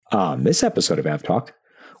On this episode of AvTalk,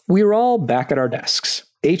 we're all back at our desks.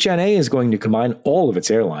 HNA is going to combine all of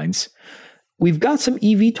its airlines. We've got some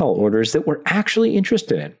eVTOL orders that we're actually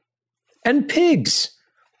interested in. And pigs,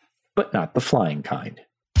 but not the flying kind.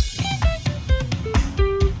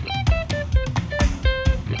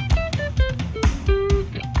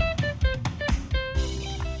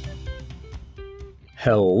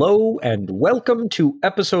 Hello and welcome to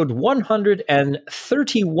episode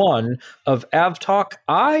 131 of AvTalk.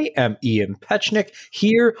 I am Ian Petchnick,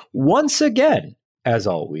 here once again, as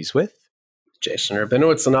always, with Jason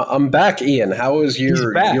Rabinowitz, and I'm back, Ian. How was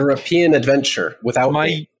your European adventure without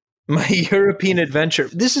me? My European adventure.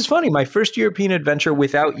 This is funny. My first European adventure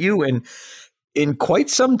without you in quite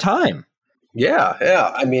some time.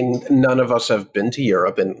 Yeah. I mean, none of us have been to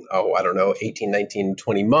Europe in, 18, 19,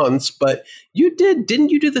 20 months, but you did. Didn't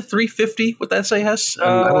you do the 350 with SAS?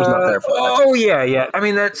 I was not there for that. Oh, yeah. I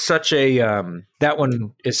mean, that's such a, that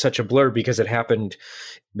one is such a blur because it happened,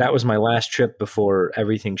 that was my last trip before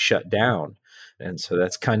everything shut down. And so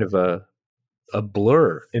that's kind of a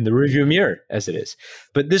blur in the rearview mirror as it is.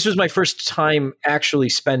 But this was my first time actually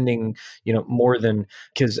spending, more than,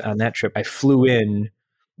 because on that trip I flew in,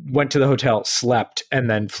 went to the hotel, slept, and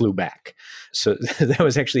then flew back. So that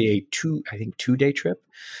was actually a 2-day trip.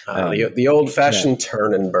 The old-fashioned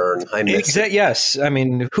turn and burn. I miss it. Yes. I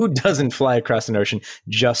mean, who doesn't fly across an ocean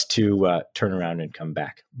just to turn around and come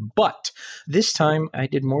back? But this time I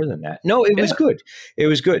did more than that. No, it was good. It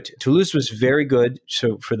was good. Toulouse was very good.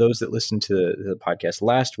 So for those that listened to the podcast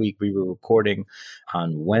last week, we were recording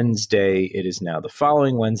on Wednesday. It is now the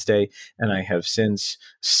following Wednesday, and I have since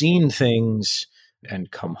seen things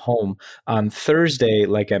and come home. On Thursday,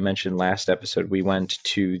 like I mentioned last episode, we went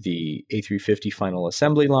to the A350 final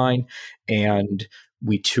assembly line and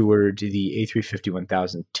we toured the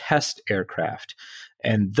A350-1000 test aircraft.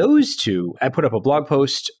 And those two, I put up a blog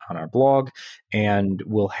post on our blog, and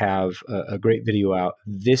we'll have a great video out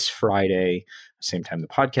this Friday, same time the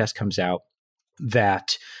podcast comes out,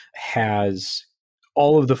 that has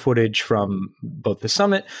all of the footage from both the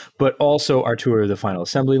summit, but also our tour of the final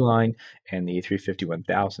assembly line and the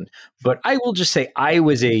A350-1000. But I will just say I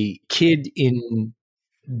was a kid in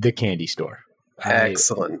the candy store.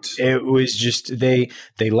 Excellent. It was just, they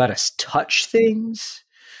let us touch things.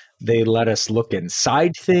 They let us look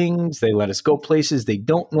inside things. They let us go places they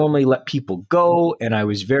don't normally let people go. And I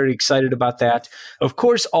was very excited about that. Of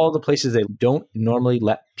course, all the places they don't normally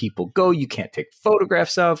let people go, you can't take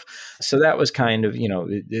photographs of. So that was kind of,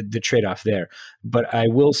 the trade-off there. But I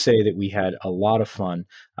will say that we had a lot of fun.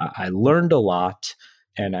 I learned a lot.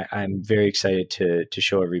 And I'm very excited to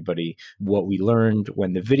show everybody what we learned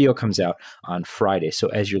when the video comes out on Friday. So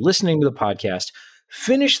as you're listening to the podcast,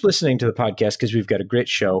 finish listening to the podcast because we've got a great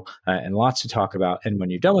show and lots to talk about. And when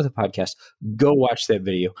you're done with the podcast, go watch that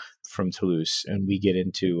video from Toulouse. And we get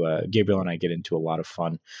into, Gabriel and I get into a lot of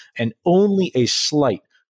fun and only a slight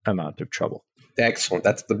amount of trouble. Excellent.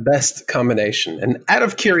 That's the best combination. And out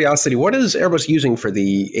of curiosity, what is Airbus using for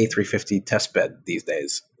the A350 test bed these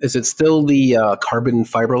days? Is it still the carbon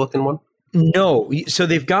fiber looking one? No. So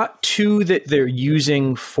they've got two that they're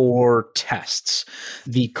using for tests.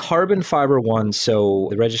 The carbon fiber one, so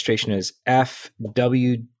the registration is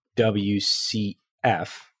FWWCF,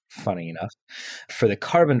 funny enough, for the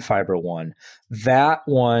carbon fiber one. That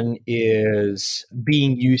one is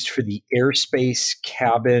being used for the airspace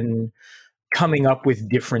cabin, coming up with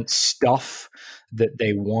different stuff that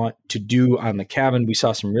they want to do on the cabin. We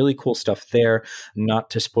saw some really cool stuff there, not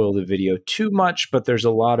to spoil the video too much, but there's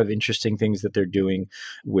a lot of interesting things that they're doing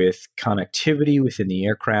with connectivity within the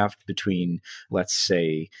aircraft between, let's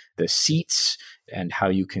say, the seats and how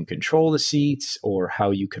you can control the seats or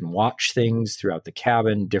how you can watch things throughout the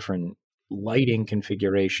cabin, different lighting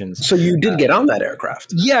configurations. So you did get on that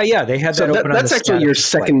aircraft? Yeah. They had that open on the That's actually your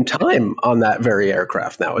second time on that very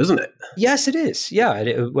aircraft now, isn't it? Yes, it is.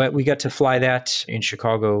 Yeah. We got to fly that in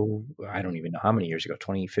Chicago, I don't even know how many years ago,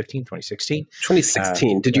 2015, 2016?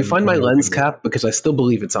 2016. Did you find my lens cap? Because I still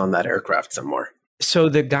believe it's on that aircraft somewhere. So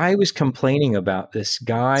the guy was complaining about this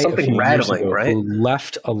guy something rattling, right? Who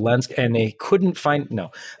left a lens and they couldn't find.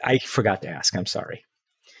 No, I forgot to ask. I'm sorry.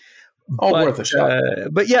 Worth a shot.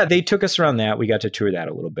 But yeah, they took us around that. We got to tour that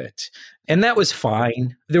a little bit. And that was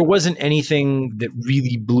fine. There wasn't anything that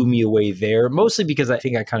really blew me away there, mostly because I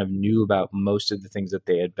think I kind of knew about most of the things that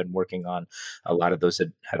they had been working on. A lot of those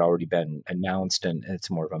had already been announced, and it's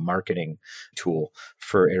more of a marketing tool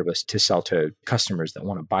for Airbus to sell to customers that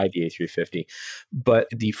want to buy the A350. But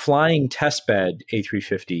the flying testbed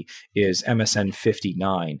A350 is MSN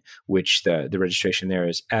 59, which the registration there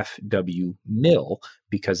is FWMIL,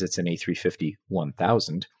 because it's an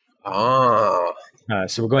A350-1000. Ah,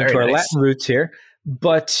 So we're going to our Latin roots here.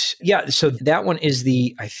 But yeah, so that one is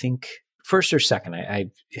I think, first or second.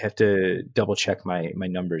 I have to double check my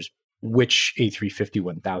numbers, which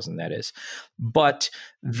A350-1000 that is. But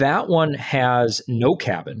that one has no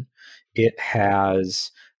cabin. It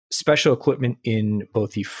has special equipment in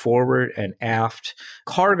both the forward and aft,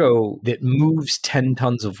 cargo that moves 10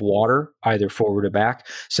 tons of water, either forward or back,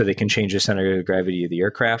 so they can change the center of gravity of the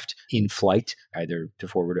aircraft in flight, either to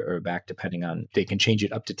forward or back, depending on, they can change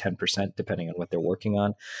it up to 10%, depending on what they're working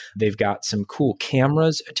on. They've got some cool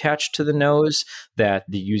cameras attached to the nose that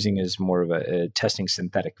they're using as more of a testing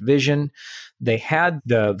synthetic vision. They had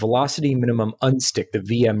the Velocity Minimum Unstick, the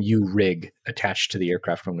VMU rig, attached to the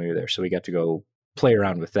aircraft when we were there. So we got to go play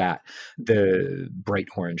around with that, the bright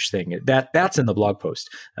orange thing. That's in the blog post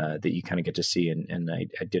that you kind of get to see. And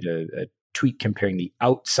I did a tweet comparing the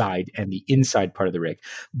outside and the inside part of the rig,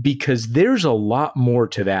 because there's a lot more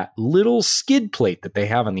to that little skid plate that they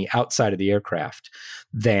have on the outside of the aircraft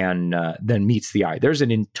than meets the eye. There's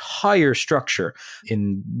an entire structure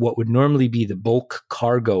in what would normally be the bulk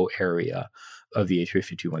cargo area of the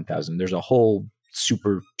A350-1000. There's a whole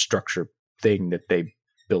super structure thing that they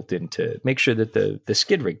built in to make sure that the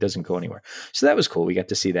skid rig doesn't go anywhere. So that was cool. We got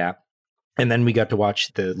to see that. And then we got to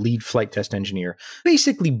watch the lead flight test engineer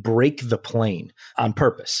basically break the plane on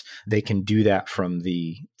purpose. They can do that from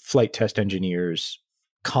the flight test engineer's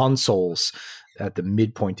consoles at the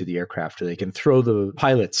midpoint of the aircraft. They can throw the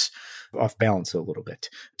pilots off balance a little bit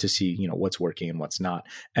to see, what's working and what's not.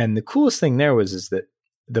 And the coolest thing there is that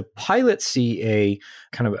the pilots see a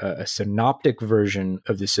kind of a synoptic version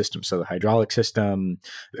of the system. So the hydraulic system,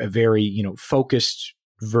 a very, focused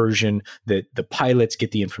version that the pilots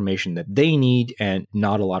get the information that they need and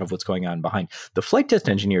not a lot of what's going on behind. The flight test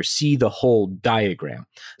engineers see the whole diagram.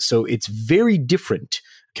 So it's very different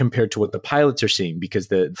compared to what the pilots are seeing, because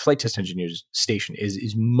the flight test engineer's station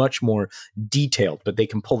is much more detailed, but they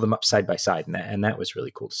can pull them up side by side. And that was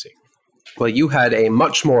really cool to see. Well, you had a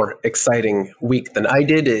much more exciting week than I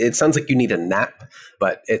did. It sounds like you need a nap,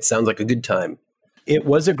 but it sounds like a good time. It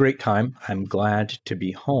was a great time. I'm glad to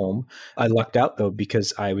be home. I lucked out, though,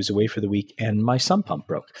 because I was away for the week and my sump pump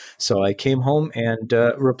broke. So I came home and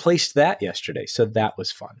replaced that yesterday. So that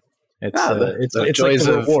was fun. It's the joys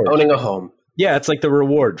like of owning a home. Yeah, it's like the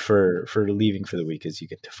reward for leaving for the week, is you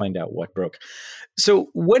get to find out what broke. So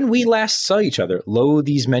when we last saw each other,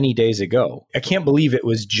 these many days ago, I can't believe it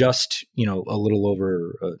was just, a little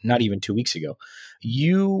over, not even 2 weeks ago.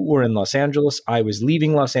 You were in Los Angeles. I was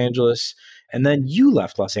leaving Los Angeles. And then you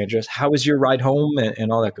left Los Angeles. How was your ride home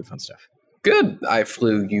and all that good fun stuff? Good. I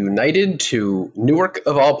flew United to Newark,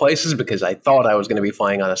 of all places, because I thought I was going to be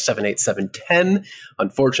flying on a 787-10.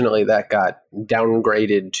 Unfortunately, that got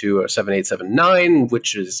downgraded to a 787-9,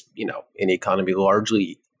 which is, in economy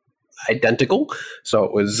largely identical. So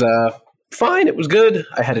it was fine. It was good.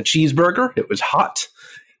 I had a cheeseburger. It was hot.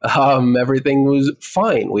 Everything was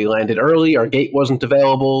fine. We landed early. Our gate wasn't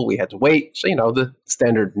available. We had to wait. So, the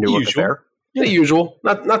standard Newark affair. Yeah. The usual.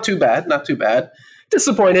 Not too bad. Not too bad.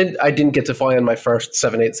 Disappointed I didn't get to fly on my first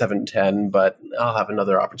 787-10, but I'll have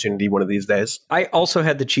another opportunity one of these days. I also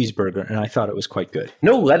had the cheeseburger, and I thought it was quite good.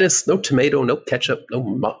 No lettuce, no tomato, no ketchup,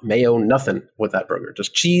 no mayo, nothing with that burger.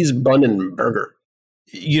 Just cheese, bun, and burger.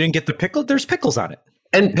 You didn't get the pickle? There's pickles on it.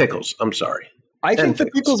 And pickles. I'm sorry. I think the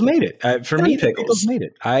pickles made it. For me, the pickles made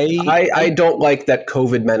it. I don't like that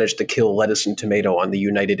COVID managed to kill lettuce and tomato on the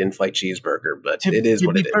United in-flight cheeseburger, but it is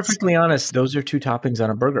what it is. To be perfectly honest, those are two toppings on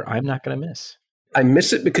a burger I'm not going to miss. I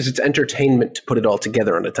miss it because it's entertainment to put it all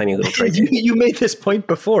together on a tiny little tray. You made this point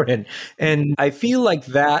before, and I feel like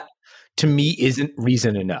that, to me, isn't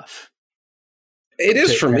reason enough. It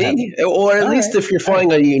is for me, or at least if you're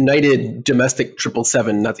flying a United domestic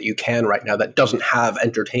 777, not that you can right now, that doesn't have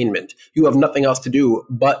entertainment. You have nothing else to do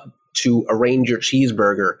but to arrange your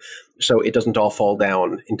cheeseburger so it doesn't all fall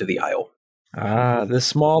down into the aisle. The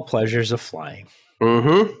small pleasures of flying.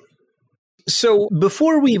 Mm-hmm. So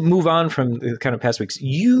before we move on from the kind of past weeks,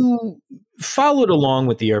 you followed along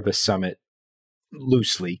with the Airbus Summit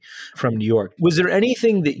loosely from New York. Was there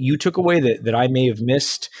anything that you took away that I may have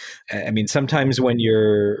missed? I mean, sometimes when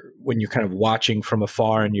you're kind of watching from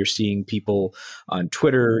afar and you're seeing people on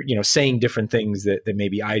Twitter, saying different things that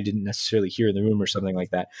maybe I didn't necessarily hear in the room or something like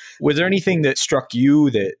that. Was there anything that struck you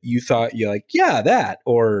that you thought you're like, yeah, that,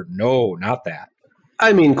 or no, not that?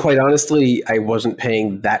 I mean, quite honestly, I wasn't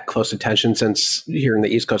paying that close attention since here in the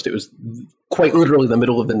East Coast, it was quite literally the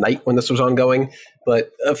middle of the night when this was ongoing. But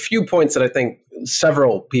a few points that I think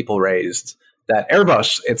several people raised, that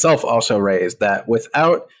Airbus itself also raised, that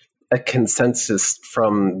without a consensus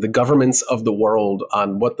from the governments of the world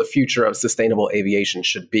on what the future of sustainable aviation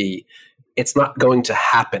should be, it's not going to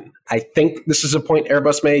happen. I think this is a point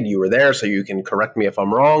Airbus made. You were there, so you can correct me if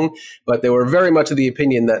I'm wrong. But they were very much of the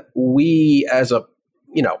opinion that we as a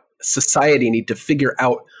society need to figure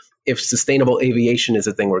out if sustainable aviation is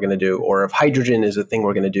a thing we're going to do, or if hydrogen is a thing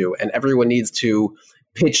we're going to do. And everyone needs to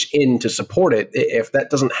pitch in to support it. If that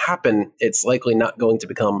doesn't happen, it's likely not going to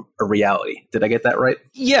become a reality. Did I get that right?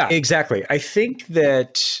 Yeah, exactly. I think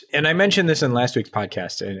that, and I mentioned this in last week's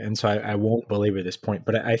podcast, and so I won't belabor this point,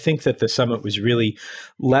 but I think that the summit was really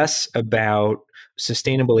less about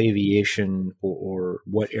sustainable aviation or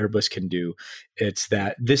what Airbus can do. It's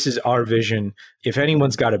that this is our vision. If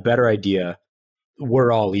anyone's got a better idea,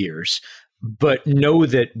 we're all ears. But know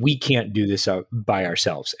that we can't do this by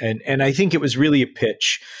ourselves. And I think it was really a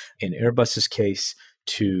pitch in Airbus's case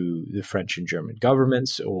to the French and German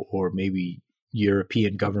governments, or maybe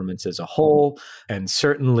European governments as a whole, and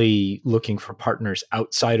certainly looking for partners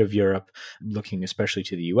outside of Europe, looking especially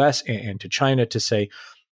to the US and to China, to say,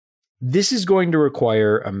 this is going to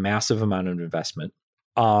require a massive amount of investment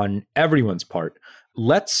on everyone's part.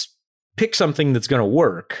 Let's pick something that's going to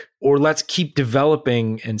work, or let's keep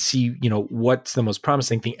developing and see, what's the most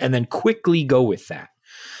promising thing, and then quickly go with that.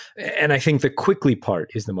 And I think the quickly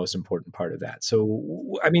part is the most important part of that.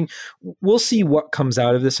 So, I mean, we'll see what comes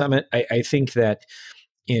out of the summit. I think that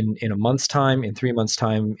in a month's time, in 3 months'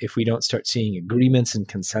 time, if we don't start seeing agreements and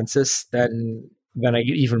consensus, then I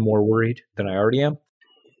get even more worried than I already am.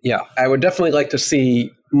 Yeah, I would definitely like to see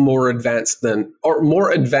more advancement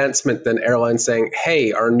than airlines saying,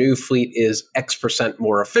 hey, our new fleet is X%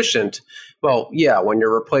 more efficient. Well, yeah, when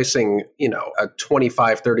you're replacing, a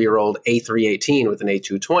 25, 30-year-old A318 with an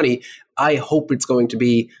A220, I hope it's going to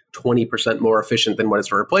be 20% more efficient than what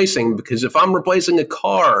it's replacing, because if I'm replacing a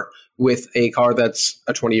car with a car that's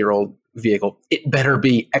a 20-year-old vehicle, it better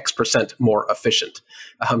be X% more efficient.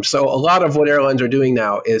 So a lot of what airlines are doing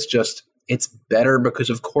now is just, it's better because,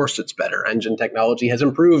 of course, it's better. Engine technology has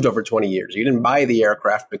improved over 20 years. You didn't buy the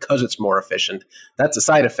aircraft because it's more efficient. That's a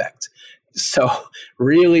side effect. So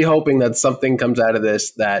really hoping that something comes out of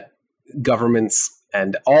this, that governments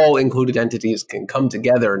and all included entities can come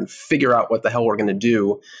together and figure out what the hell we're going to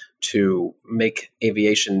do to make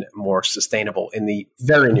aviation more sustainable in the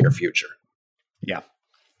very near future. Yeah,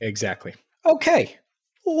 exactly. Okay,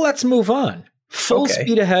 let's move on. Full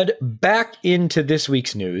speed ahead, back into this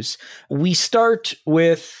week's news. We start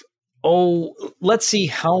with, let's see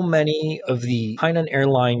how many of the Hainan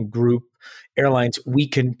Airline Group airlines we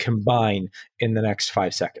can combine in the next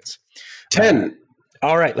 5 seconds. 10.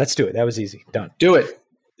 All right, let's do it. That was easy. Done. Do it.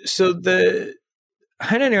 So the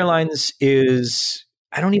Hainan Airlines is,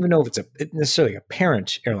 I don't even know if it's necessarily a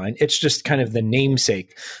parent airline. It's just kind of the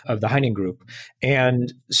namesake of the Hainan Group.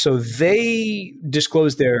 And so they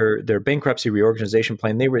disclosed their bankruptcy reorganization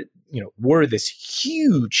plan. They were this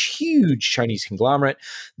huge Chinese conglomerate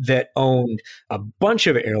that owned a bunch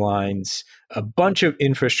of airlines, a bunch of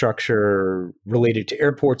infrastructure related to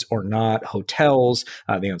airports or not, hotels.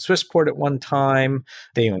 They owned Swissport at one time.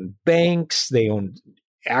 They owned banks. They owned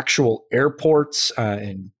actual airports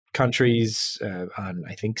and countries on,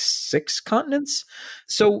 I think, 6 continents.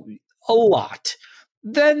 So a lot.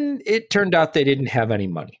 Then it turned out they didn't have any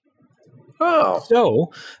money. Oh.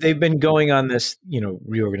 So they've been going on this,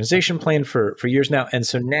 reorganization plan for years now. And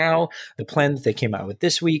so now the plan that they came out with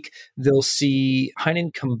this week, they'll see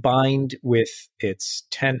Hainan combined with its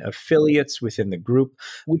 10 affiliates within the group,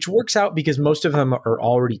 which works out because most of them are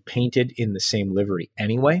already painted in the same livery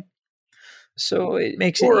anyway. So it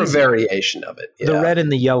makes or it a variation of it. Yeah. The red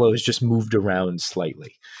and the yellow is just moved around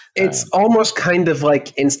slightly. It's almost kind of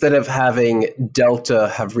like, instead of having Delta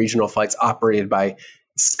have regional flights operated by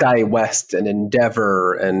SkyWest and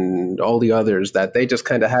Endeavor and all the others, that they just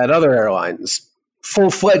kind of had other airlines,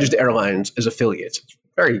 full-fledged airlines, as affiliates. It's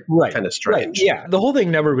very kind of strange. Right. Yeah, the whole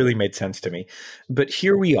thing never really made sense to me. But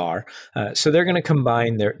here we are. So they're going to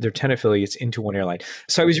combine their 10 affiliates into one airline.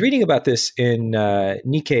 So I was reading about this in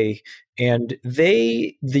Nikkei, and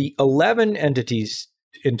the 11 entities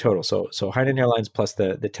in total, so Hainan Airlines plus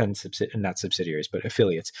the 10 not subsidiaries, but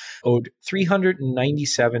affiliates, owed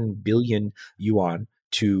 397 billion yuan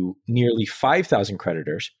to nearly 5,000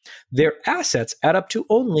 creditors. Their assets add up to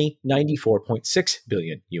only 94.6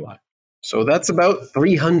 billion yuan. So that's about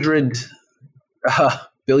 300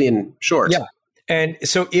 billion short. Yeah. And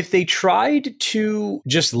so if they tried to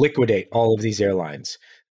just liquidate all of these airlines,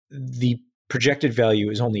 the projected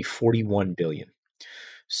value is only 41 billion.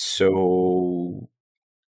 So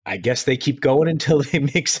I guess they keep going until they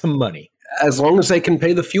make some money. as long as they can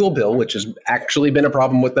pay the fuel bill, which has actually been a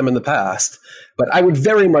problem with them in the past. But I would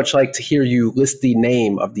very much like to hear you list the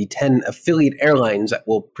name of the 10 affiliate airlines that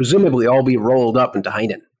will presumably all be rolled up into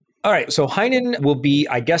Hainan. All right, so Hainan will be,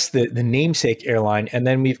 I guess, the namesake airline, and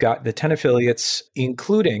then we've got the 10 affiliates,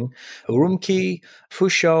 including Urumqi,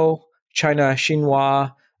 Fuzhou, China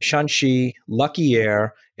Xinhua, Shanxi, Lucky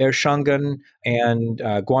Air, Air Shanghai, and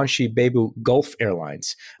Guangxi Beibu Gulf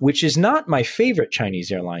Airlines, which is not my favorite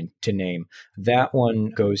Chinese airline to name. That one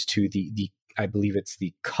goes to the I believe it's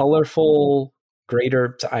the colorful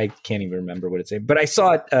Greater, I can't even remember what it's, but I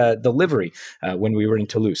saw it, the livery when we were in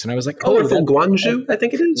Toulouse, and I was like, colorful Guangzhou, I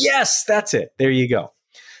think it is. Yes, that's it. There you go.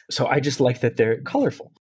 So I just like that they're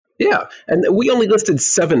colorful. Yeah, and we only listed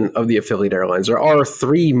 7 of the affiliate airlines. There are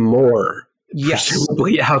 3 more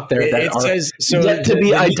presumably out there that are yet to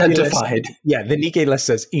be identified. The Nikkei list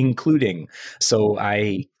says including. So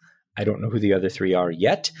I don't know who the other 3 are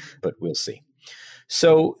yet, but we'll see.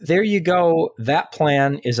 So there you go. That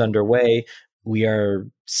plan is underway. We are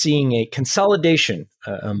seeing a consolidation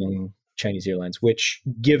among Chinese airlines, which,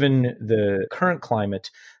 given the current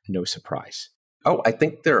climate, no surprise. Oh, I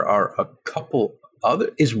think there are a couple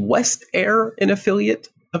other. Is West Air an affiliate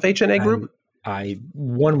of HNA Group?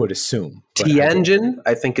 One would assume. Tianjin,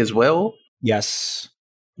 I think, as well. Yes.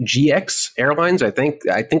 GX Airlines, I think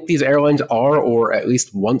these airlines are, or at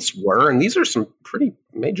least once were, and these are some pretty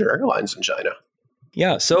major airlines in China.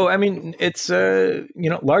 Yeah, so I mean, it's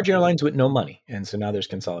large airlines with no money, and so now there's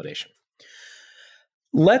consolidation.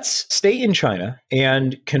 Let's stay in China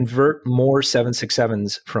and convert more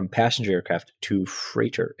 767s from passenger aircraft to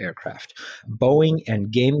freighter aircraft. Boeing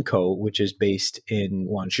and Gameco, which is based in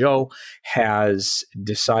Guangzhou, has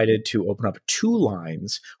decided to open up 2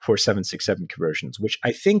 lines for 767 conversions, which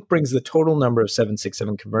I think brings the total number of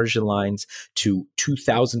 767 conversion lines to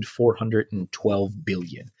 2,412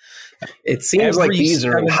 billion. It seems like these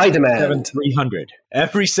are in high demand. 300.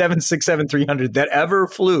 Every 767-300 that ever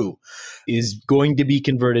flew is going to be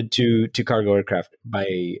converted to cargo aircraft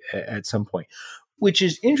at some point, which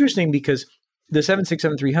is interesting because the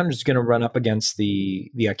 767-300 is going to run up against the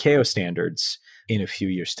ICAO standards in a few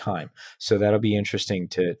years' time. So that'll be interesting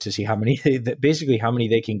to see how many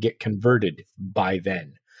they can get converted by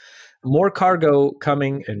then. More cargo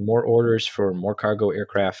coming and more orders for more cargo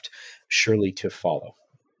aircraft surely to follow.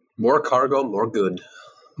 More cargo, more good.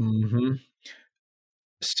 Mm-hmm.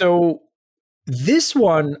 So this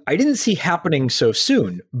one I didn't see happening so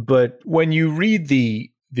soon, but when you read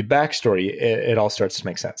the backstory, it all starts to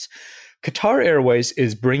make sense. Qatar Airways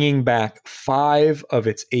is bringing back 5 of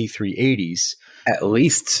its A380s. At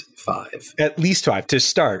least 5. At least 5 to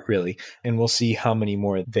start, really. And we'll see how many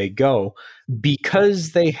more they go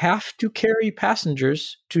because they have to carry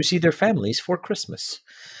passengers to see their families for Christmas.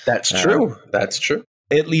 That's true. That's true.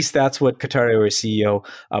 At least that's what Qatar Airways CEO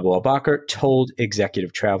Abu Al-Bakr told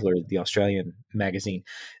Executive Traveler, the Australian magazine.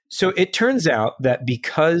 So it turns out that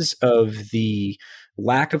because of the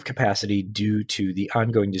lack of capacity due to the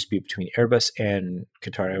ongoing dispute between Airbus and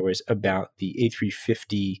Qatar Airways about the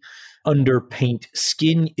A350 underpaint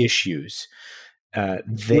skin issues,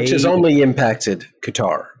 which has only impacted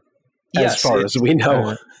Qatar, as far as we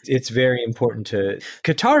know. It's very important to...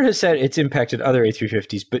 Qatar has said it's impacted other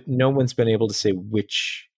A350s, but no one's been able to say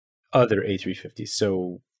which other A350s.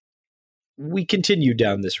 So we continue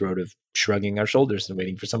down this road of shrugging our shoulders and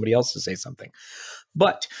waiting for somebody else to say something.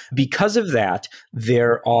 But because of that,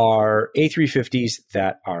 there are A350s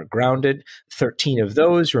that are grounded. 13 of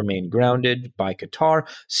those remain grounded by Qatar.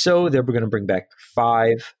 So they're going to bring back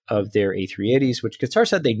 5 of their A380s, which Qatar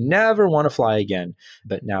said they never want to fly again.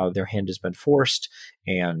 But now their hand has been forced,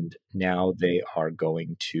 and now they are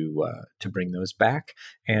going to bring those back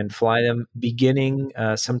and fly them beginning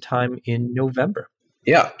sometime in November.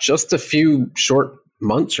 Yeah, just a few short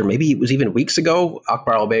months, or maybe it was even weeks ago,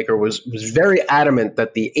 Akbar Al-Baker was very adamant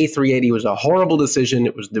that the A380 was a horrible decision.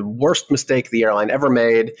 It was the worst mistake the airline ever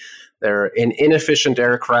made. They're an inefficient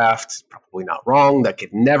aircraft, probably not wrong, that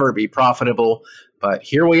could never be profitable. But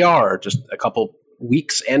here we are, just a couple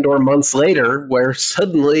weeks and or months later, where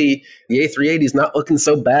suddenly the A380 is not looking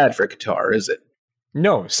so bad for Qatar, is it?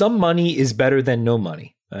 No, some money is better than no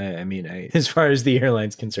money. I mean, as far as the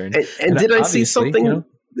airline's concerned. And did I see something? You know,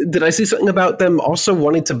 did I see something about them also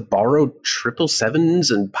wanting to borrow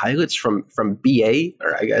 777s and pilots from BA,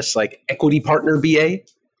 or I guess like equity partner BA,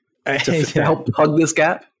 to help plug this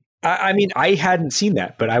gap? I mean, I hadn't seen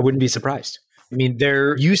that, but I wouldn't be surprised. I mean,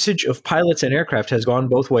 their usage of pilots and aircraft has gone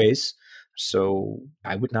both ways, so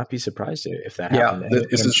I would not be surprised if that happened.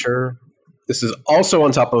 This is also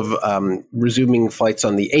on top of resuming flights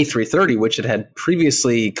on the A330, which it had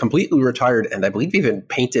previously completely retired and I believe even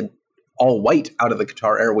painted all white out of the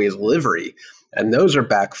Qatar Airways livery. And those are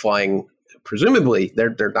back flying. Presumably,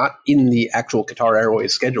 they're not in the actual Qatar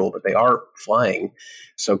Airways schedule, but they are flying.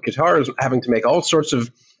 So Qatar is having to make all sorts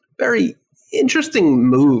of very interesting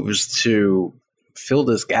moves to fill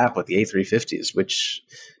this gap with the A350s, which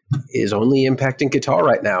is only impacting Qatar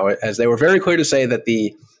right now, as they were very clear to say that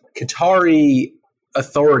the Qatari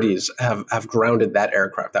authorities have grounded that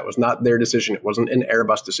aircraft. That was not their decision. It wasn't an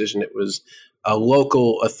Airbus decision. It was a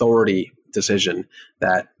local authority decision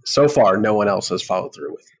that so far no one else has followed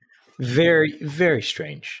through with. Very, very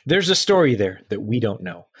strange. There's a story there that we don't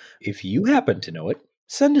know. If you happen to know it,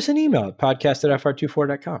 send us an email at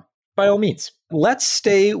podcast@fr24.com. By all means. Let's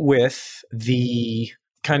stay with the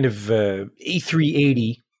kind of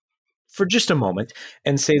A380 for just a moment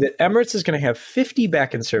and say that Emirates is going to have 50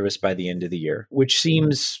 back in service by the end of the year, which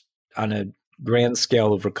seems on a grand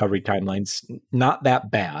scale of recovery timelines not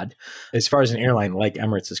that bad as far as an airline like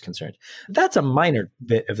Emirates is concerned. That's a minor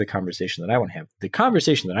bit of the conversation that I want to have. The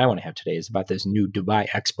conversation that I want to have today is about this new Dubai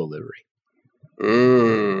Expo livery.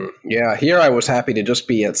 Yeah, here I was happy to just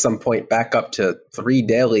be at some point back up to 3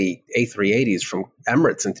 daily A380s from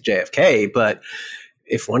Emirates into JFK, but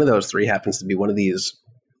if one of those 3 happens to be one of these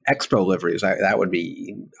Expo liveries, that would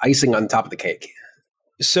be icing on top of the cake.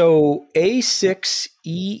 So A6EEU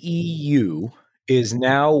is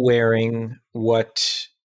now wearing what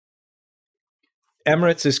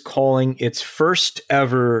Emirates is calling its first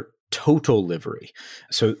ever total livery.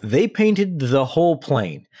 So they painted the whole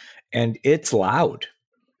plane, and it's loud.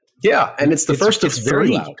 Yeah, and it's the first of 3. Very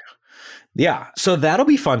loud. Yeah, so that'll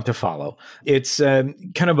be fun to follow. It's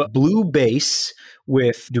kind of a blue base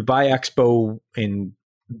with Dubai Expo in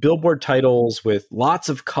billboard titles with lots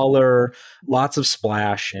of color, lots of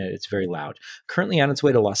splash, and it's very loud. Currently on its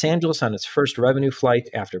way to Los Angeles on its first revenue flight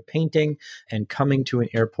after painting and coming to an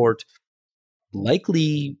airport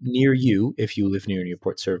likely near you if you live near an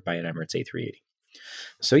airport served by an Emirates A380.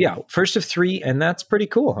 So yeah, first of 3, and that's pretty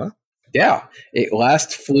cool, huh? Yeah, it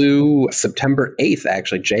last flew September 8th,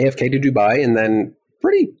 actually, JFK to Dubai, and then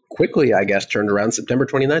pretty quickly, I guess, turned around September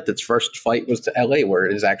 29th. Its first flight was to LA, where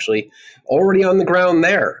it is actually already on the ground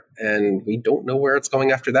there. And we don't know where it's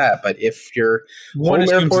going after that. But if you're one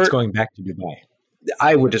assumes it's going back to Dubai.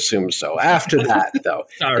 I would assume so. After that, though,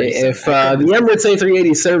 if the Emirates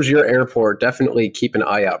A380 serves your airport, definitely keep an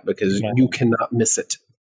eye out because you cannot miss it.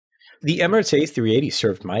 The Emirates A380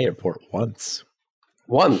 served my airport once.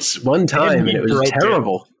 One time, and it was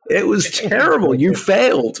terrible. It was terrible. You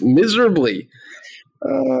failed miserably.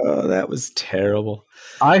 Oh, that was terrible.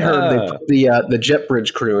 I heard they put the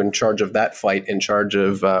JetBridge crew in charge of that flight, in charge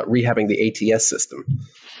of rehabbing the ATS system.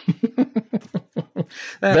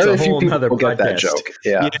 Very few people get that joke.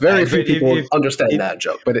 Yeah, very few people understand that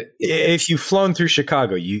joke. But if you've flown through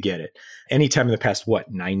Chicago, you get it. Anytime in the past,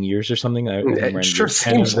 9 years or something? It sure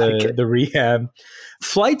seems like it. The rehab.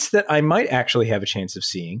 Flights that I might actually have a chance of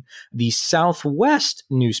seeing. The Southwest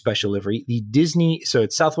new special livery, the Disney, so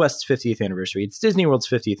it's Southwest's 50th anniversary. It's Disney World's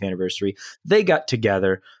 50th anniversary. They got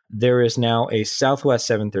together. There is now a Southwest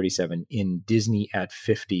 737 in Disney at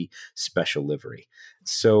 50 special livery.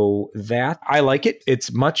 So that, I like it.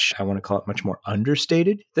 It's much, I want to call it much more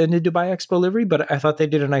understated than the Dubai Expo livery, but I thought they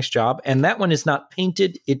did a nice job. And that one is not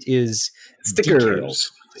painted. It is stickers. Detailed.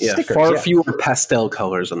 Yeah, far fewer pastel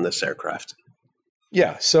colors on this aircraft.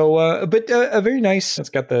 Yeah, so but a very nice. It's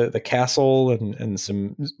got the castle and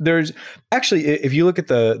some. There's actually, if you look at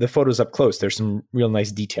the photos up close, there's some real nice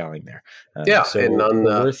detailing there. So and on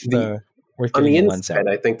the inside,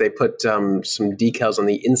 I think they put some decals on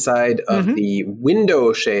the inside of the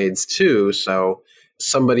window shades too. So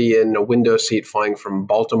somebody in a window seat flying from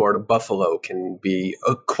Baltimore to Buffalo can be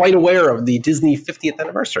quite aware of the Disney 50th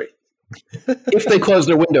anniversary if they close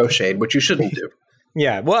their window shade, which you shouldn't do.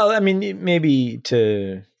 Yeah, well, I mean, maybe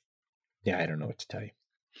I don't know what to tell you.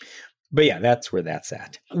 But yeah, that's where that's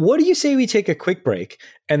at. What do you say we take a quick break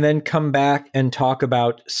and then come back and talk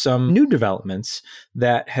about some new developments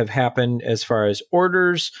that have happened as far as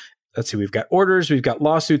orders? Let's see, we've got orders, we've got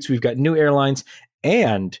lawsuits, we've got new airlines,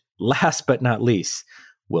 and last but not least,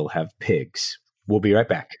 we'll have pigs. We'll be right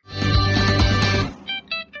back.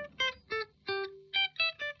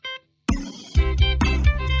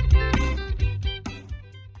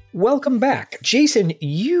 Welcome back. Jason,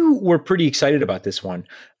 you were pretty excited about this one.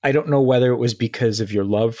 I don't know whether it was because of your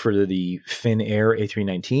love for the Finnair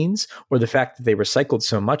A319s or the fact that they recycled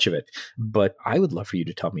so much of it, but I would love for you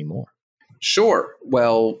to tell me more. Sure.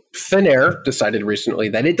 Well, Finnair decided recently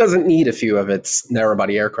that it doesn't need a few of its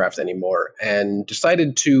narrow-body aircraft anymore and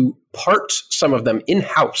decided to part some of them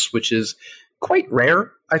in-house, which is quite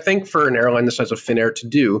rare, I think, for an airline the size of Finnair to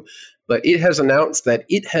do. But it has announced that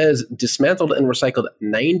it has dismantled and recycled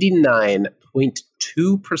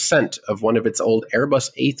 99.2% of one of its old Airbus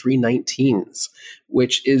A319s,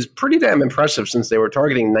 which is pretty damn impressive since they were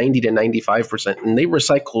targeting 90 to 95%, and they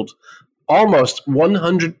recycled almost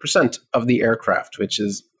 100% of the aircraft, which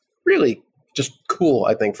is really just cool,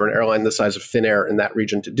 I think, for an airline the size of Finnair in that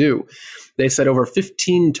region to do. They said over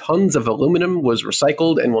 15 tons of aluminum was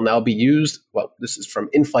recycled and will now be used. Well, this is from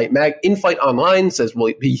InFlight InFlight Online says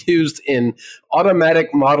will be used in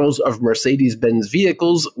automatic models of Mercedes-Benz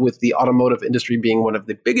vehicles, with the automotive industry being one of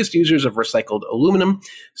the biggest users of recycled aluminum.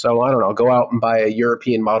 So I don't know, go out and buy a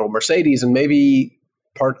European model Mercedes, and maybe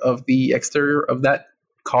part of the exterior of that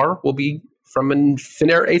car will be from a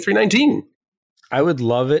Finnair A319. I would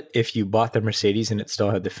love it if you bought the Mercedes and it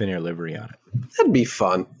still had the Finnair livery on it. That'd be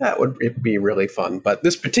fun. That would be really fun. But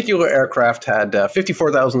this particular aircraft had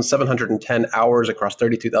 54,710 hours across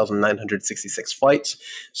 32,966 flights.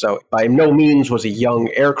 So by no means was a young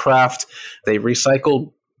aircraft. They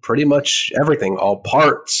recycled pretty much everything, all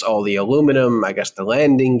parts, all the aluminum, I guess the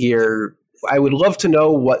landing gear. I would love to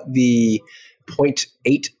know what the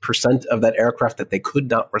 0.8% of that aircraft that they could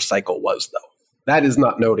not recycle was, though. That is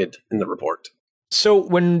not noted in the report. So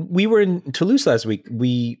when we were in Toulouse last week,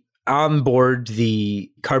 we onboard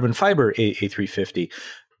the carbon fiber A350.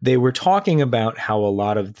 They were talking about how a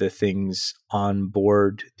lot of the things on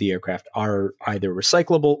board the aircraft are either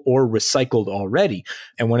recyclable or recycled already.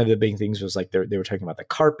 And one of the big things was like they were talking about the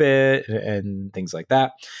carpet and things like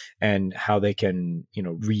that, and how they can,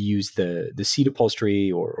 reuse the seat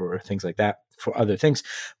upholstery or things like that for other things.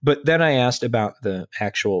 But then I asked about the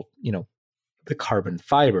actual, the carbon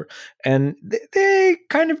fiber, and they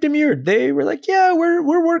kind of demurred. They were like, yeah,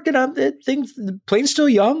 we're working on the things. The plane's still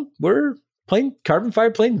young. We're carbon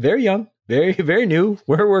fiber plane, very young, very, very new.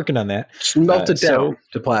 We're working on that. Just melt it down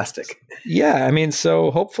to plastic. Yeah. I mean,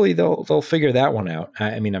 so hopefully they'll figure that one out.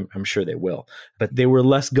 I'm sure they will, but they were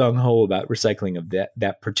less gung ho about recycling of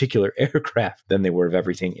that particular aircraft than they were of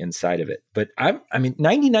everything inside of it. But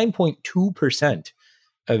 99.2%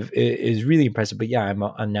 is really impressive. But yeah, I'm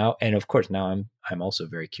now, and of course now I'm also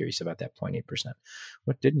very curious about that 0.8%.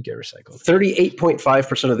 What didn't get recycled?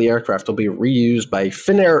 38.5% of the aircraft will be reused by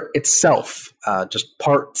Finnair itself. Just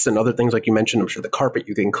parts and other things like you mentioned. I'm sure the carpet,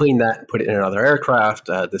 you can clean that and put it in another aircraft.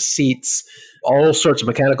 The seats, all sorts of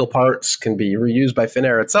mechanical parts can be reused by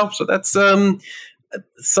Finnair itself. So that's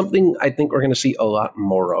something I think we're going to see a lot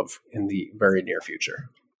more of in the very near future.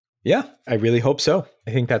 Yeah, I really hope so.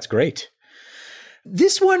 I think that's great.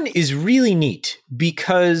 This one is really neat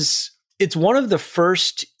because it's one of the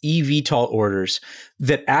first eVTOL orders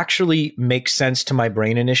that actually makes sense to my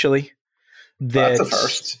brain initially. That's the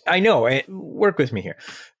first. I know. Work with me here.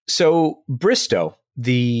 So Bristow,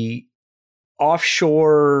 the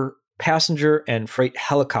offshore passenger and freight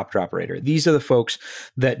helicopter operator, these are the folks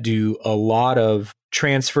that do a lot of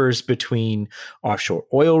transfers between offshore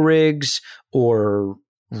oil rigs or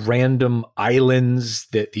random islands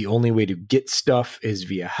that the only way to get stuff is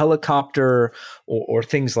via helicopter or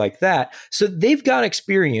things like that. So they've got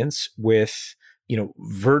experience with,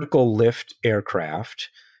 vertical lift aircraft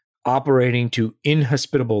operating to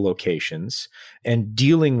inhospitable locations and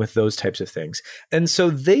dealing with those types of things. And so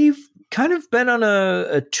they've kind of been on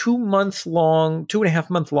a 2.5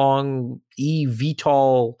 month long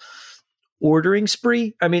eVTOL ordering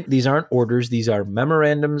spree. I mean, these aren't orders. These are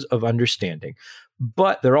memorandums of understanding.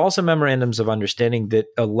 But there are also memorandums of understanding that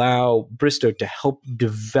allow Bristow to help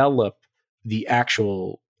develop the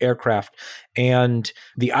actual aircraft and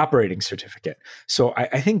the operating certificate. So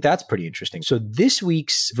I think that's pretty interesting. So this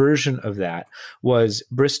week's version of that was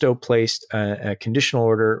Bristow placed a conditional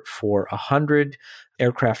order for 100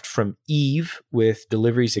 aircraft from Eve, with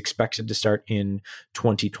deliveries expected to start in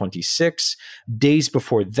 2026. Days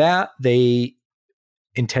before that, they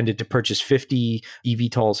intended to purchase 50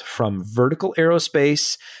 eVTOLs from Vertical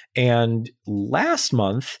Aerospace. And last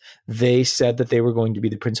month, they said that they were going to be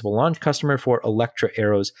the principal launch customer for Electra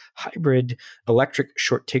Aero's hybrid electric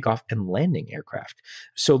short takeoff and landing aircraft.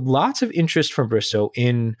 So lots of interest from Bristow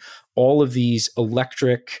in all of these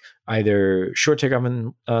electric, either short takeoff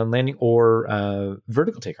and landing or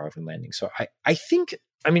vertical takeoff and landing. So I think,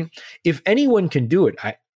 if anyone can do it,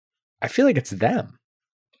 I feel like it's them.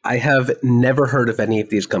 I have never heard of any of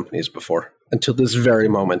these companies before until this very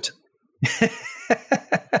moment.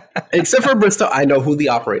 Except for Bristow, I know who the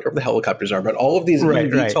operator of the helicopters are, but all of these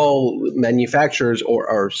eVTOL manufacturers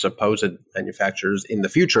or supposed manufacturers in the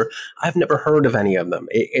future, I've never heard of any of them.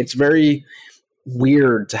 It's very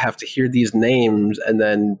weird to have to hear these names and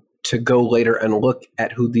then to go later and look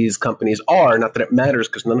at who these companies are. Not that it matters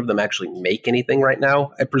because none of them actually make anything right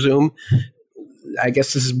now, I presume. I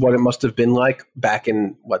guess this is what it must have been like back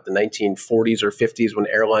in, the 1940s or 50s when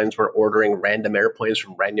airlines were ordering random airplanes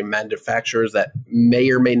from random manufacturers that may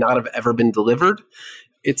or may not have ever been delivered.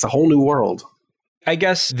 It's a whole new world. I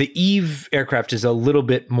guess the Eve aircraft is a little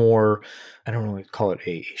bit more, I don't want to call it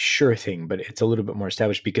a sure thing, but it's a little bit more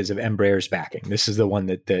established because of Embraer's backing. This is the one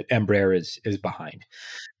that Embraer is behind.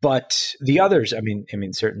 But the others, I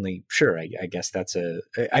mean, certainly, sure. I guess that's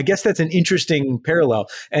an interesting parallel,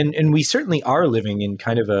 and we certainly are living in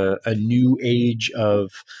kind of a new age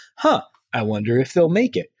of, I wonder if they'll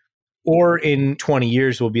make it. Or in 20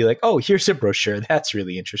 years, we'll be like, oh, here's a brochure. That's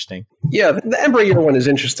really interesting. Yeah, the Embraer one is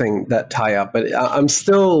interesting, that tie-up. But I'm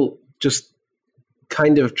still just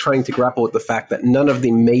kind of trying to grapple with the fact that none of the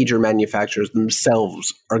major manufacturers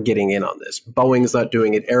themselves are getting in on this. Boeing's not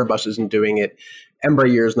doing it. Airbus isn't doing it.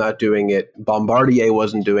 Embraer's not doing it. Bombardier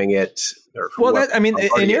wasn't doing it. Well, in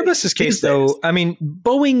Airbus's case, though,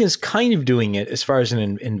 Boeing is kind of doing it as far as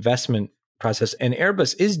an investment process, and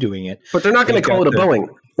Airbus is doing it. But they're not going to call it a Boeing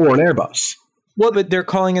or an Airbus. Well, but they're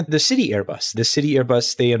calling it the City Airbus. The City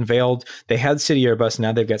Airbus they had City Airbus,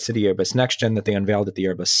 now they've got City Airbus Next Gen that they unveiled at the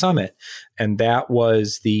Airbus Summit. And that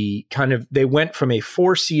was the they went from a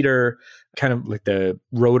 4-seater, kind of like the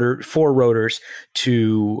 4 rotors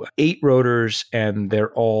to 8 rotors, and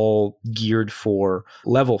they're all geared for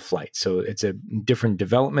level flight. So it's a different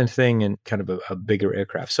development thing and kind of a bigger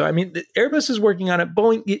aircraft. So, Airbus is working on it.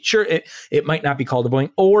 Boeing, it might not be called a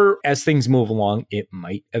Boeing, or as things move along, it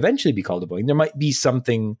might eventually be called a Boeing. There might be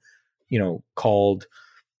something, called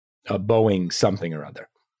a Boeing something or other.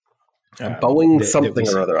 Boeing something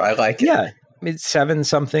or other. I like it. Yeah. It's 7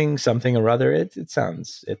 something or other. It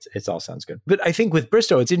all sounds good. But I think with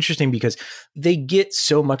Bristow, it's interesting because they get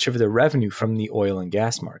so much of their revenue from the oil and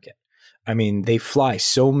gas market. They fly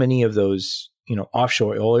so many of those,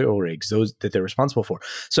 offshore oil rigs, those that they're responsible for.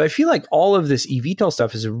 So I feel like all of this eVTOL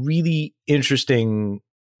stuff is a really interesting,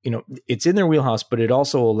 it's in their wheelhouse, but it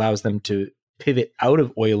also allows them to pivot out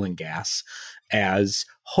of oil and gas as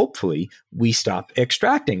hopefully we stop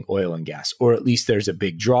extracting oil and gas, or at least there's a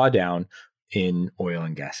big drawdown in oil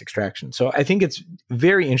and gas extraction. So I think it's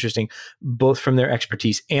very interesting, both from their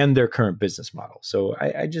expertise and their current business model. So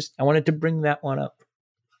I wanted to bring that one up.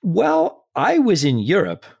 Well, I was in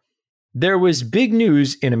Europe. There was big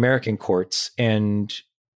news in American courts, and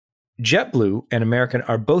JetBlue and American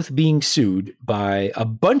are both being sued by a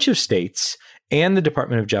bunch of states and the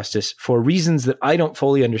Department of Justice for reasons that I don't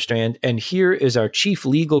fully understand. And here is our chief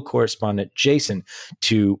legal correspondent, Jason,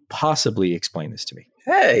 to possibly explain this to me.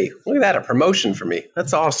 Hey, look at that, a promotion for me.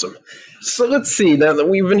 That's awesome. So let's see. Now that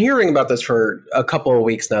we've been hearing about this for a couple of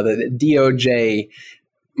weeks now, that DOJ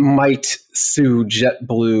might sue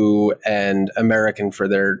JetBlue and American for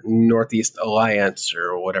their Northeast Alliance,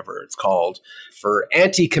 or whatever it's called, for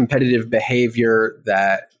anti-competitive behavior,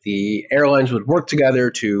 that the airlines would work together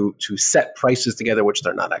to set prices together, which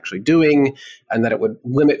they're not actually doing, and that it would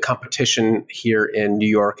limit competition here in New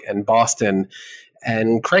York and Boston.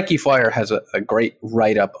 And Cranky Flyer has a great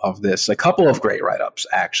write-up of this, a couple of great write-ups,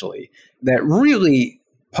 actually, that really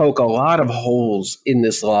poke a lot of holes in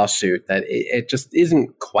this lawsuit that it just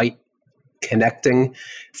isn't quite connecting.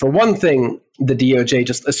 For one thing, the DOJ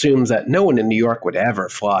just assumes that no one in New York would ever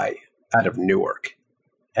fly out of Newark.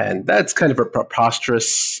 And that's kind of a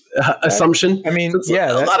preposterous assumption. A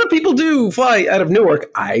lot of people do fly out of Newark.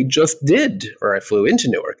 I just did, or I flew into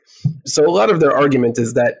Newark. So a lot of their argument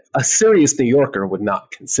is that a serious New Yorker would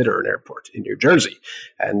not consider an airport in New Jersey.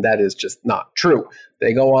 And that is just not true.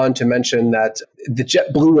 They go on to mention that the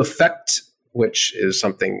JetBlue effect, which is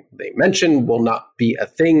something they mention, will not be a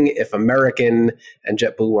thing if American and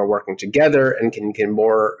JetBlue are working together and can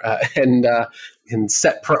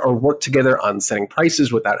set or work together on setting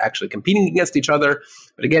prices without actually competing against each other.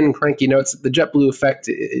 But again, Cranky notes that the JetBlue effect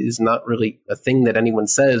is not really a thing that anyone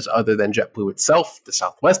says other than JetBlue itself. The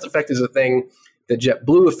Southwest effect is a thing. The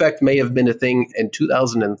JetBlue effect may have been a thing in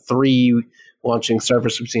 2003, launching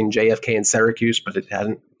service between JFK and Syracuse, but it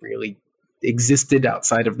hadn't really existed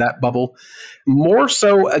outside of that bubble. More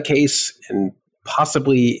so a case, and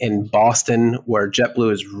possibly in Boston, where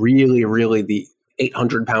JetBlue is really, really the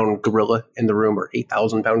 800-pound gorilla in the room, or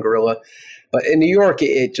 8,000-pound gorilla. But in New York,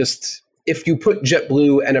 it just, if you put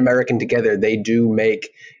JetBlue and American together, they do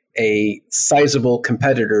make a sizable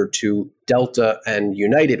competitor to Delta and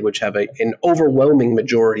United, which have an overwhelming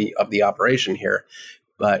majority of the operation here.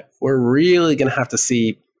 But we're really going to have to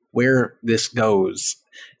see where this goes.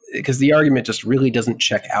 because the argument just really doesn't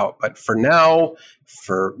check out. But for now,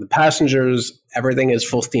 for the passengers, everything is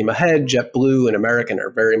full steam ahead. JetBlue and American are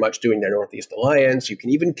very much doing their Northeast Alliance. You can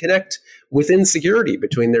even connect within security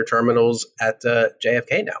between their terminals at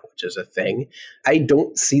JFK now, which is a thing. I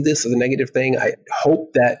don't see this as a negative thing. I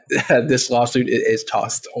hope that this lawsuit is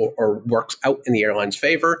tossed or works out in the airline's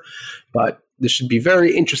favor. But this should be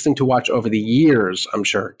very interesting to watch over the years, I'm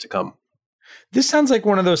sure, to come. This sounds like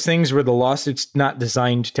one of those things where the lawsuit's not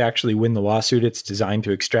designed to actually win the lawsuit. It's designed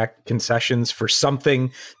to extract concessions for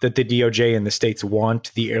something that the DOJ and the states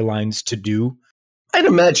want the airlines to do. I'd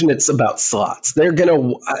imagine it's about slots. They're going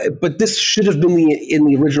to, but this should have been in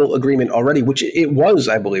the original agreement already, which it was,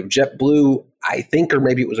 I believe. JetBlue, I think, or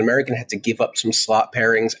maybe it was American, had to give up some slot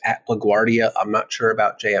pairings at LaGuardia. I'm not sure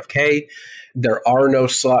about JFK. There are no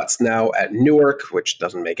slots now at Newark, which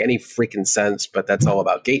doesn't make any freaking sense, but that's all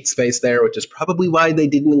about gate space there, which is probably why they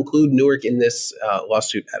didn't include Newark in this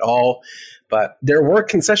lawsuit at all. But there were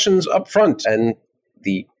concessions up front, and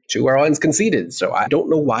the two airlines conceded. So I don't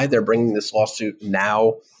know why they're bringing this lawsuit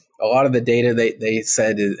now. A lot of the data they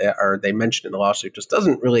said or they mentioned in the lawsuit just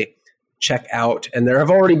doesn't really check out. And there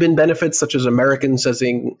have already been benefits, such as American says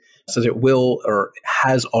it will or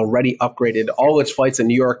has already upgraded all its flights in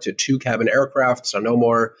New York to 2-cabin aircraft. So no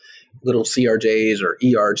more little CRJs or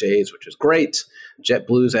ERJs, which is great.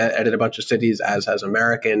 JetBlue's added a bunch of cities, as has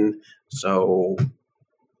American. So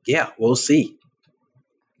yeah, we'll see.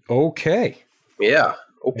 Okay. Yeah.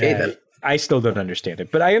 Okay, then. I still don't understand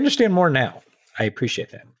it, but I understand more now. I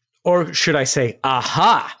appreciate that. Or should I say,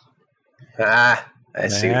 aha? I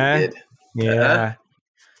see what you did. Yeah.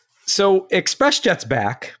 So ExpressJet's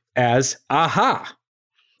back as AHA.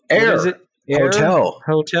 Air. What is it?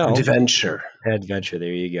 Hotel. Adventure.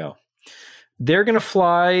 There you go. They're going to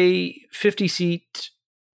fly 50-seat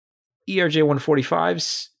ERJ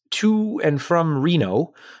 145s to and from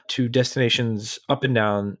Reno to destinations up and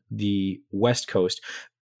down the West Coast.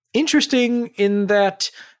 Interesting in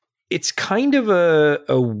that it's kind of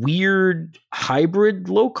a weird hybrid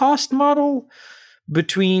low-cost model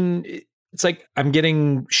between, it's like I'm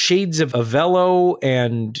getting shades of Avelo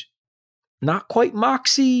and not quite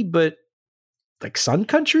Moxie, but like Sun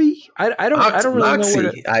Country. I don't really Moxie.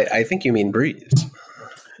 know what I think you mean Breeze.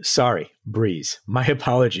 Sorry, Breeze. My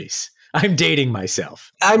apologies. I'm dating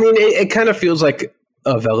myself. I mean, it kind of feels like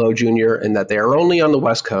Avelo Junior in that they are only on the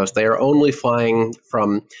West Coast. They are only flying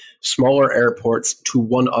from smaller airports to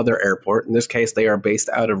one other airport. In this case, they are based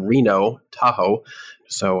out of Reno, Tahoe.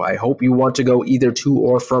 So I hope you want to go either to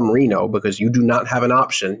or from Reno, because you do not have an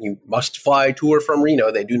option. You must fly to or from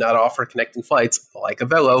Reno. They do not offer connecting flights like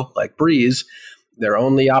Avelo, like Breeze. They're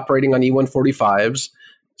only operating on E145s.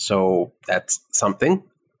 So that's something.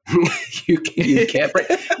 you can't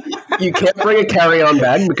bring a carry-on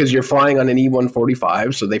bag because you're flying on an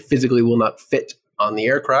E145, so they physically will not fit on the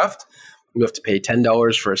aircraft. You have to pay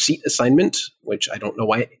 $10 for a seat assignment, which I don't know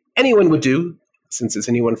why anyone would do, since it's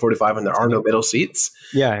an E145 and there are no middle seats.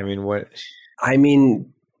 Yeah, I mean, what? I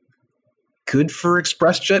mean, good for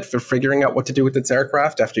ExpressJet for figuring out what to do with its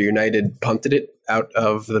aircraft after United punted it out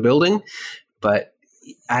of the building. But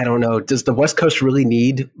I don't know. Does the West Coast really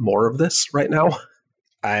need more of this right now?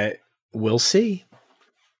 We'll see.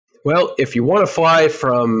 Well, if you want to fly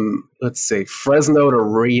from, let's say, Fresno to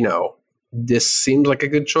Reno, this seems like a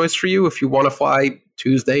good choice for you if you want to fly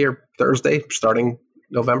Tuesday or Thursday starting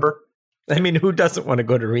November. I mean, who doesn't want to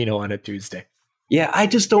go to Reno on a Tuesday? Yeah, I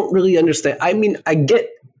just don't really understand. I mean, I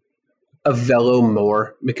get Avelo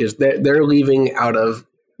more because they're leaving out of,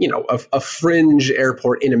 a fringe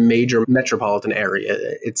airport in a major metropolitan area.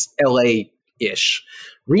 It's LA-ish.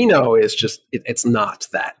 Reno is just, it's not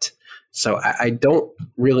that. So I don't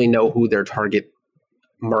really know who their target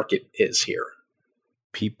market is here.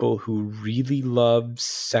 People who really love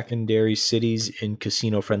secondary cities in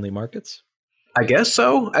casino-friendly markets? I guess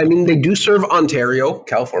so. I mean, they do serve Ontario,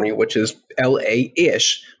 California, which is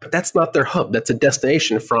LA-ish, but that's not their hub. That's a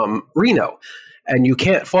destination from Reno. And you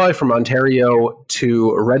can't fly from Ontario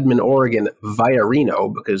to Redmond, Oregon via Reno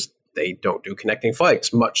because they don't do connecting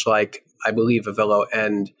flights, much like I believe Avelo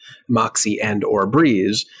and Moxie and or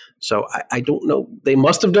Breeze. So I don't know. They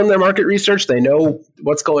must have done their market research. They know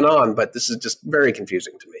what's going on, but this is just very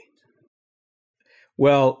confusing to me.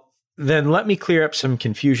 Well, then let me clear up some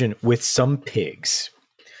confusion with some pigs.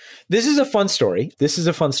 This is a fun story.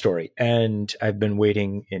 And I've been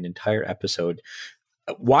waiting an entire episode.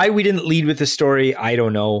 Why we didn't lead with this story, I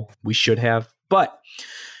don't know. We should have. But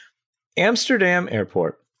Amsterdam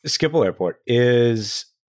Airport, Schiphol Airport, is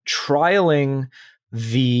trialing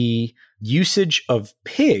the usage of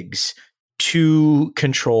pigs to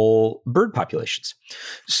control bird populations.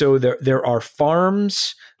 So there are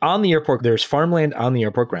farms on the airport. There's farmland on the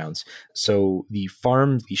airport grounds. So the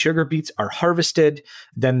sugar beets are harvested.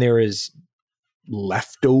 Then there is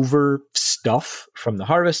leftover stuff from the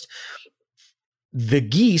harvest. The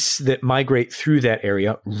geese that migrate through that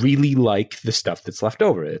area really like the stuff that's left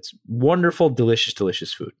over. It's wonderful, delicious,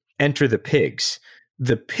 delicious food. Enter the pigs.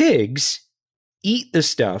 The pigs eat the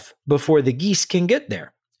stuff before the geese can get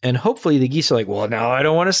there. And hopefully the geese are like, well, now I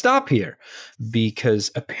don't want to stop here, because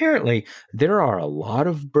apparently there are a lot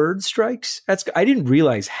of bird strikes. I didn't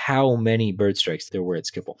realize how many bird strikes there were at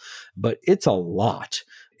Schiphol, but it's a lot,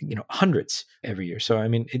 hundreds every year. So, I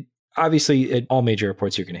mean, obviously, at all major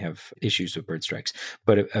airports, you're going to have issues with bird strikes.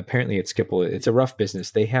 But apparently at Schiphol, it's a rough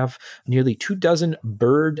business. They have nearly 24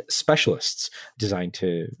 bird specialists designed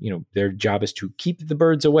to, their job is to keep the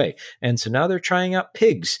birds away. And so now they're trying out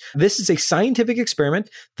pigs. This is a scientific experiment.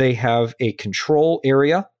 They have a control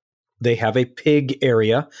area. They have a pig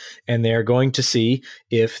area, and they're going to see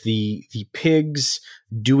if the pigs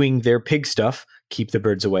doing their pig stuff keep the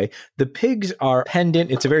birds away. The pigs are penned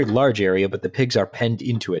in. It's a very large area, but the pigs are penned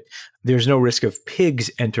into it. There's no risk of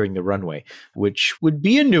pigs entering the runway, which would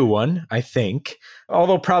be a new one, I think,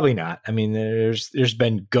 although probably not. I mean, there's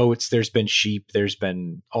been goats, there's been sheep, there's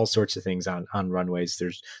been all sorts of things on runways.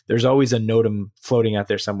 There's always a NOTAM floating out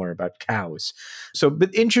there somewhere about cows. So,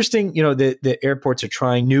 but interesting, the airports are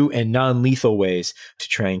trying new and non-lethal ways to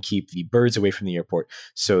try and keep the birds away from the airport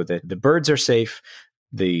so that the birds are safe,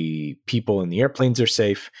 the people in the airplanes are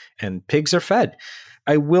safe, and pigs are fed.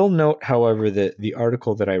 I will note, however, that the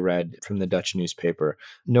article that I read from the Dutch newspaper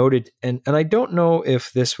noted, and I don't know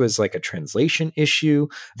if this was like a translation issue,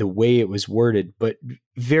 the way it was worded, but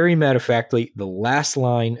very matter-of-factly, the last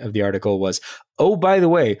line of the article was, oh, by the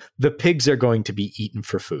way, the pigs are going to be eaten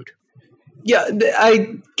for food. Yeah,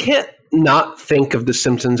 I can't not think of the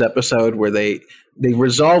Simpsons episode where they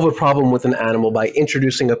resolve a problem with an animal by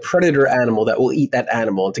introducing a predator animal that will eat that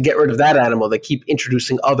animal. And to get rid of that animal, they keep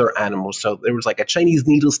introducing other animals. So there was like a Chinese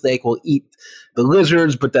needle snake will eat the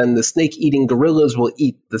lizards, but then the snake-eating gorillas will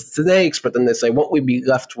eat the snakes. But then they say, won't we be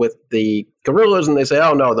left with the gorillas? And they say,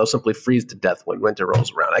 oh, no, they'll simply freeze to death when winter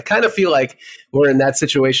rolls around. I kind of feel like we're in that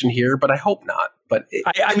situation here, but I hope not. But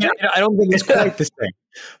I don't think it's quite the same.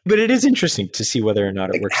 But it is interesting to see whether or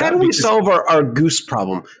not it works out. How do we solve our goose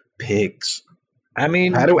problem? Pigs. I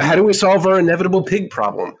mean, how do we solve our inevitable pig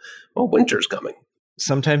problem? Well, winter's coming.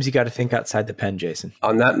 Sometimes you got to think outside the pen, Jason.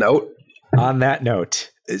 On that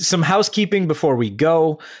note, some housekeeping before we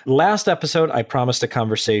go. Last episode, I promised a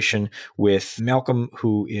conversation with Malcolm,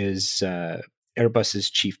 who is Airbus's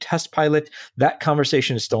chief test pilot. That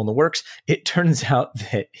conversation is still in the works. It turns out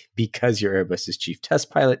that because you're Airbus's chief test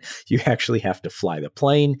pilot, you actually have to fly the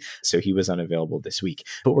plane. So he was unavailable this week.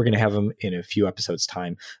 But we're going to have him in a few episodes'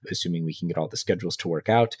 time, assuming we can get all the schedules to work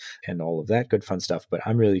out and all of that good fun stuff. But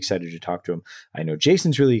I'm really excited to talk to him. I know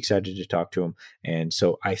Jason's really excited to talk to him. And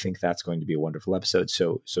so I think that's going to be a wonderful episode.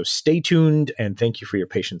 So stay tuned, and thank you for your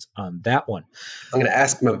patience on that one. I'm going to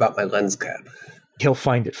ask him about my lens cap. He'll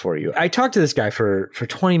find it for you. I talked to this guy for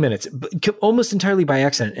 20 minutes, almost entirely by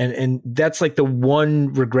accident. And that's like the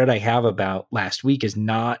one regret I have about last week is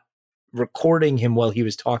not recording him while he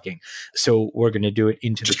was talking. So we're going to do it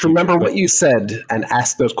into Just remember what you said and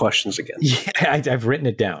ask those questions again. Yeah, I've written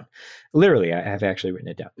it down. Literally, I have actually written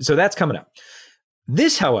it down. So that's coming up.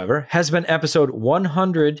 This, however, has been episode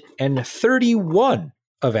 131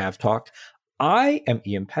 of AvTalk. I am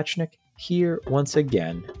Ian Petchnick, here once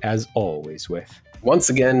again, as always with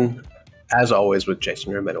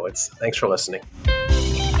Jason Rabinowitz. Thanks for listening.